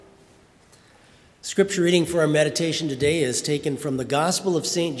Scripture reading for our meditation today is taken from the Gospel of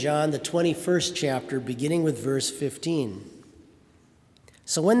St. John, the 21st chapter, beginning with verse 15.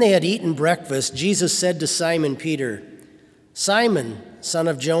 So when they had eaten breakfast, Jesus said to Simon Peter, "Simon, son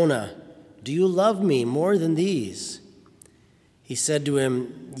of Jonah, do you love me more than these?" He said to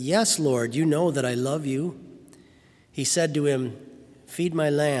him, "Yes, Lord, you know that I love you." He said to him, "Feed my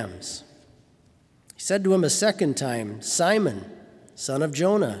lambs." He said to him a second time, "Simon, son of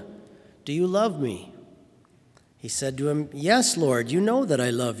Jonah, do you love me?" He said to him, "Yes, Lord, you know that I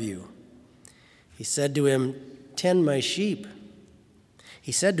love you." He said to him, "Tend my sheep."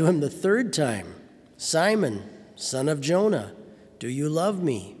 He said to him the third time, "Simon, son of Jonah, do you love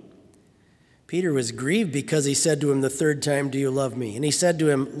me?" Peter was grieved because he said to him the third time, "Do you love me?" And he said to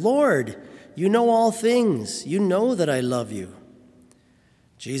him, "Lord, you know all things. You know that I love you."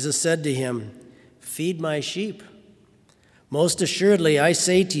 Jesus said to him, "Feed my sheep. Most assuredly, I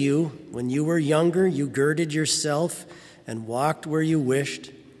say to you, when you were younger, you girded yourself and walked where you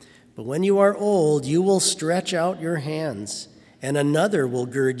wished. But when you are old, you will stretch out your hands, and another will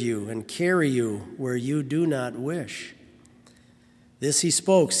gird you and carry you where you do not wish." This he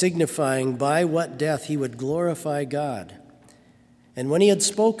spoke, signifying by what death he would glorify God. And when he had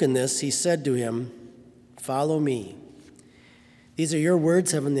spoken this, he said to him, "Follow me." These are your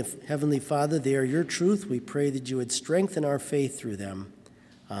words, Heavenly Father. They are your truth. We pray that you would strengthen our faith through them.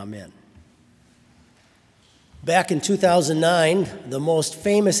 Amen. Back in 2009, the most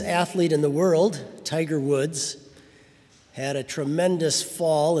famous athlete in the world, Tiger Woods, had a tremendous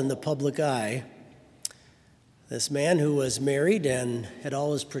fall in the public eye. This man, who was married and had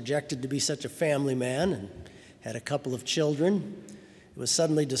always projected to be such a family man and had a couple of children, it was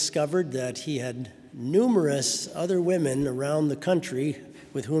suddenly discovered that he had numerous other women around the country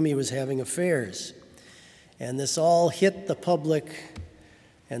with whom he was having affairs. And this all hit the public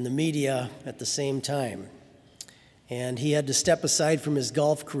and the media at the same time. And he had to step aside from his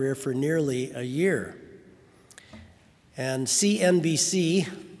golf career for nearly a year. And CNBC,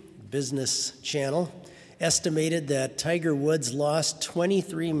 business channel, estimated that Tiger Woods lost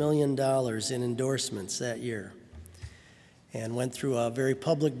 $23 million in endorsements that year and went through a very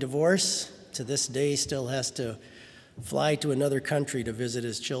public divorce. To this day, still has to fly to another country to visit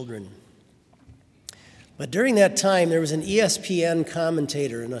his children. But during that time, there was an ESPN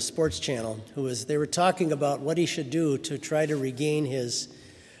commentator in a sports channel they were talking about what he should do to try to regain his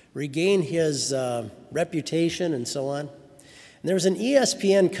reputation and so on. And there was an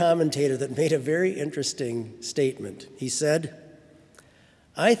ESPN commentator that made a very interesting statement. He said,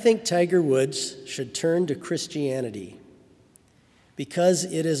 "I think Tiger Woods should turn to Christianity because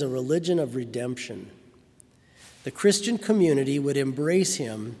it is a religion of redemption. The Christian community would embrace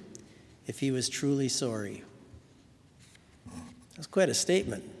him if he was truly sorry." That's quite a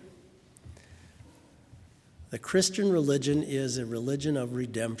statement. The Christian religion is a religion of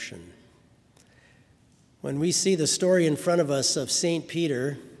redemption. When we see the story in front of us of St.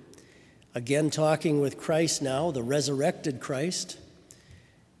 Peter, again talking with Christ now, the resurrected Christ,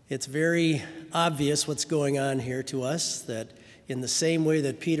 it's very obvious what's going on here to us, that in the same way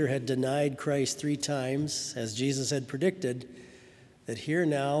that Peter had denied Christ 3 times, as Jesus had predicted, that here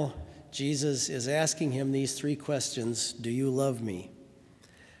now Jesus is asking him these 3 questions: do you love me?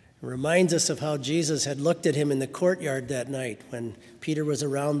 It reminds us of how Jesus had looked at him in the courtyard that night when Peter was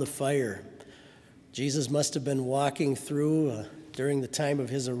around the fire. Jesus must have been walking through during the time of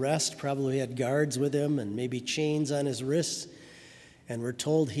his arrest, probably had guards with him and maybe chains on his wrists. And we're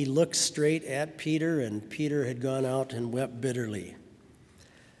told he looked straight at Peter, and Peter had gone out and wept bitterly.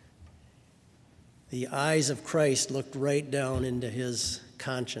 The eyes of Christ looked right down into his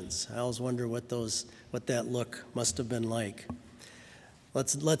conscience. I always wonder what that look must have been like.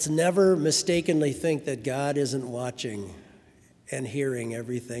 Let's never mistakenly think that God isn't watching and hearing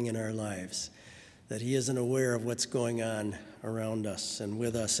everything in our lives, that he isn't aware of what's going on around us and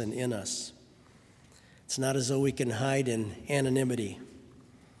with us and in us. It's not as though we can hide in anonymity.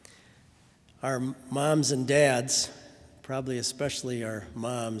 Our moms and dads, probably especially our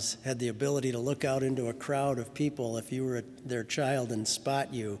moms, had the ability to look out into a crowd of people if you were their child and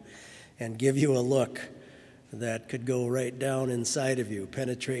spot you and give you a look that could go right down inside of you,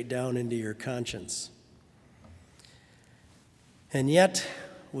 penetrate down into your conscience. And yet,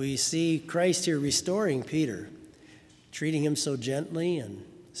 we see Christ here restoring Peter, treating him so gently and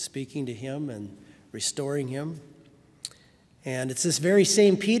speaking to him and restoring him. And it's this very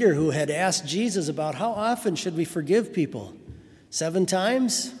same Peter who had asked Jesus about how often should we forgive people? 7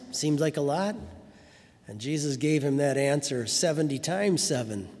 times? Seemed like a lot. And Jesus gave him that answer, 70 times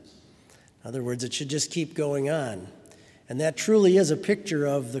 7. In other words, it should just keep going on. And that truly is a picture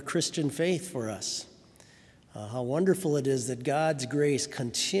of the Christian faith for us. How wonderful it is that God's grace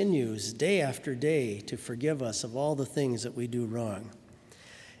continues day after day to forgive us of all the things that we do wrong.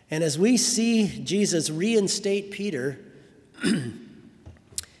 And as we see Jesus reinstate Peter,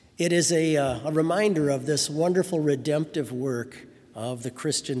 it is a reminder of this wonderful redemptive work of the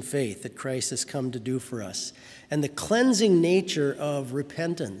Christian faith that Christ has come to do for us, and the cleansing nature of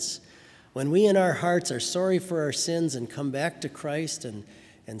repentance. When we in our hearts are sorry for our sins and come back to Christ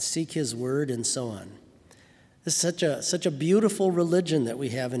and seek his word and so on. This is such a beautiful religion that we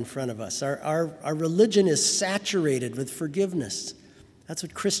have in front of us. Our religion is saturated with forgiveness. That's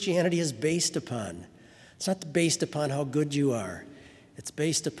what Christianity is based upon. It's not based upon how good you are. It's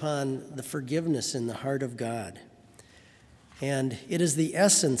based upon the forgiveness in the heart of God. And it is the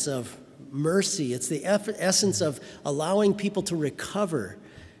essence of mercy. It's the essence of allowing people to recover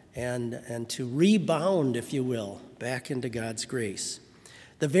and to rebound, if you will, back into God's grace.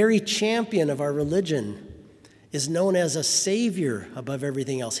 The very champion of our religion is known as a Savior above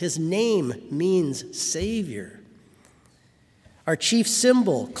everything else. His name means Savior. Our chief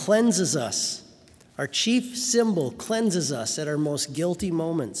symbol cleanses us. Our chief symbol cleanses us at our most guilty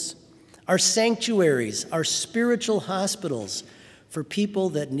moments. Our sanctuaries, our spiritual hospitals for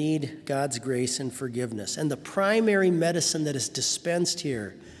people that need God's grace and forgiveness. And the primary medicine that is dispensed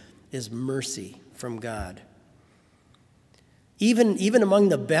here is mercy from God. Even among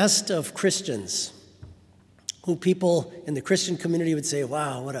the best of Christians, who people in the Christian community would say,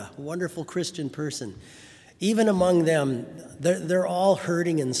 wow, what a wonderful Christian person. Even among them, they're all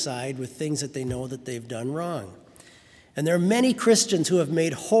hurting inside with things that they know that they've done wrong. And there are many Christians who have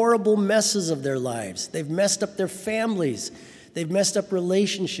made horrible messes of their lives. They've messed up their families. They've messed up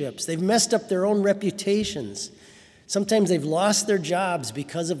relationships. They've messed up their own reputations. Sometimes they've lost their jobs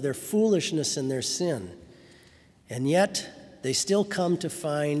because of their foolishness and their sin. And yet, they still come to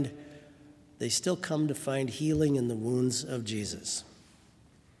find healing in the wounds of Jesus.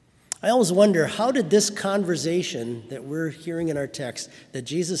 I always wonder, how did this conversation that we're hearing in our text that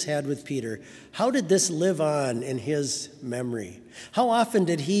Jesus had with Peter, how did this live on in his memory? How often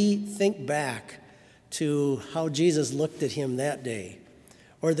did he think back to how Jesus looked at him that day,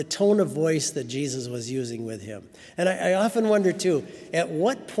 or the tone of voice that Jesus was using with him? And I often wonder, too, at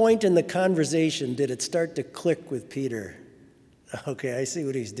what point in the conversation did it start to click with Peter? Okay, I see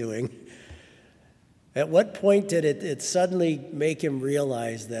what he's doing. At what point did it suddenly make him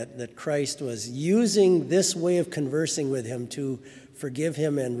realize that Christ was using this way of conversing with him to forgive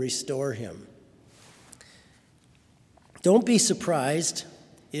him and restore him? Don't be surprised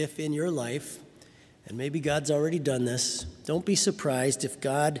if in your life, and maybe God's already done this, don't be surprised if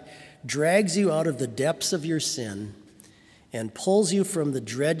God drags you out of the depths of your sin and pulls you from the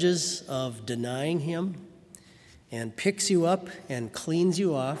dredges of denying him and picks you up and cleans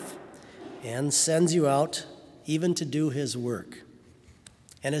you off and sends you out even to do his work.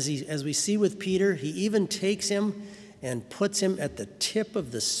 And as we see with Peter, he even takes him and puts him at the tip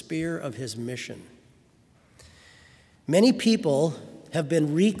of the spear of his mission. Many people have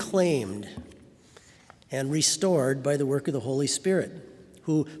been reclaimed and restored by the work of the Holy Spirit,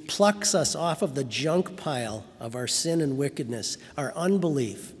 who plucks us off of the junk pile of our sin and wickedness, our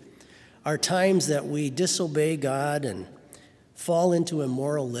unbelief, our times that we disobey God and fall into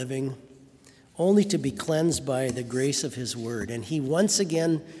immoral living, only to be cleansed by the grace of his word. And he once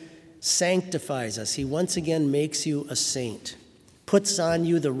again sanctifies us. He once again makes you a saint, puts on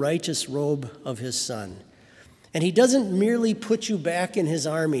you the righteous robe of his Son. And he doesn't merely put you back in his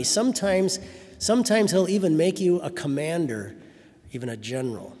army. Sometimes he'll even make you a commander, even a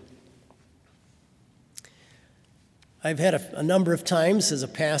general. I've had a number of times as a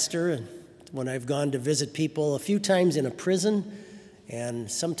pastor, when I've gone to visit people, a few times in a prison,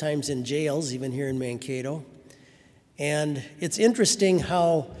 and sometimes in jails, even here in Mankato. And it's interesting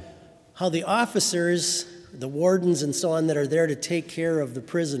how the officers, the wardens and so on that are there to take care of the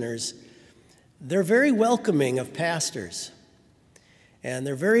prisoners, they're very welcoming of pastors. And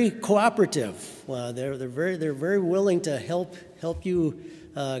they're very cooperative. They're very willing to help you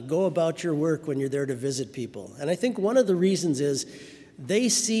go about your work when you're there to visit people. And I think one of the reasons is they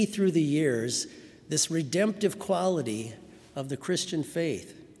see through the years this redemptive quality of the Christian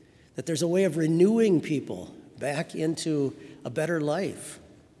faith, that there's a way of renewing people back into a better life.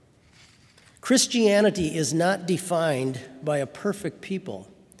 Christianity is not defined by a perfect people.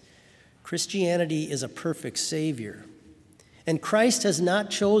 Christianity is a perfect Savior. And Christ has not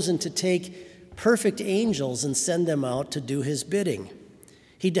chosen to take perfect angels and send them out to do his bidding.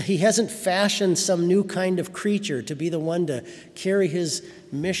 He hasn't fashioned some new kind of creature to be the one to carry his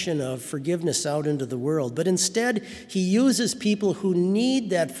mission of forgiveness out into the world. But instead, he uses people who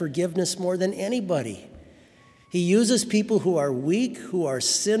need that forgiveness more than anybody. He uses people who are weak, who are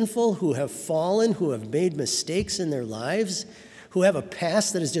sinful, who have fallen, who have made mistakes in their lives, who have a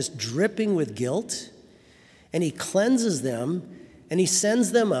past that is just dripping with guilt. And he cleanses them, and he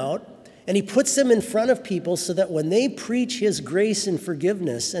sends them out, and he puts them in front of people so that when they preach his grace and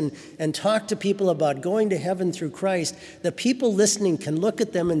forgiveness and talk to people about going to heaven through Christ, the people listening can look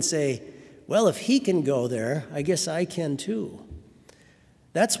at them and say, well, if he can go there, I guess I can too.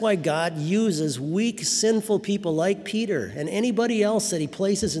 That's why God uses weak, sinful people like Peter and anybody else that he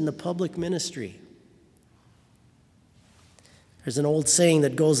places in the public ministry. There's an old saying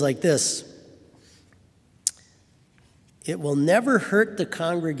that goes like this: it will never hurt the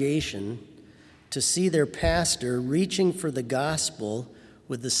congregation to see their pastor reaching for the gospel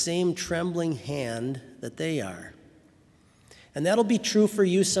with the same trembling hand that they are. And that'll be true for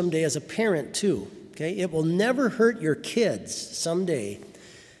you someday as a parent too, okay? It will never hurt your kids someday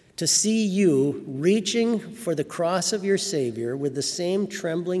to see you reaching for the cross of your Savior with the same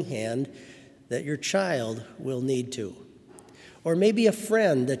trembling hand that your child will need to. Or maybe a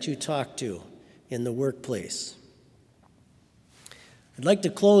friend that you talk to in the workplace. I'd like to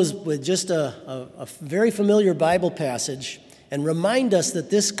close with just a very familiar Bible passage and remind us that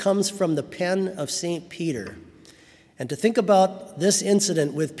this comes from the pen of St. Peter. And to think about this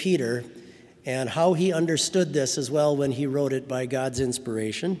incident with Peter and how he understood this as well when he wrote it by God's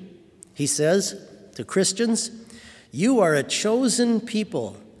inspiration. He says to Christians, "You are a chosen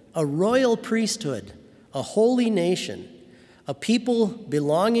people, a royal priesthood, a holy nation, a people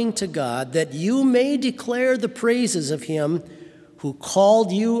belonging to God, that you may declare the praises of him who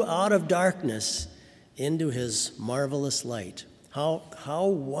called you out of darkness into his marvelous light." How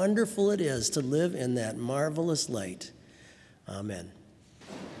wonderful it is to live in that marvelous light. Amen.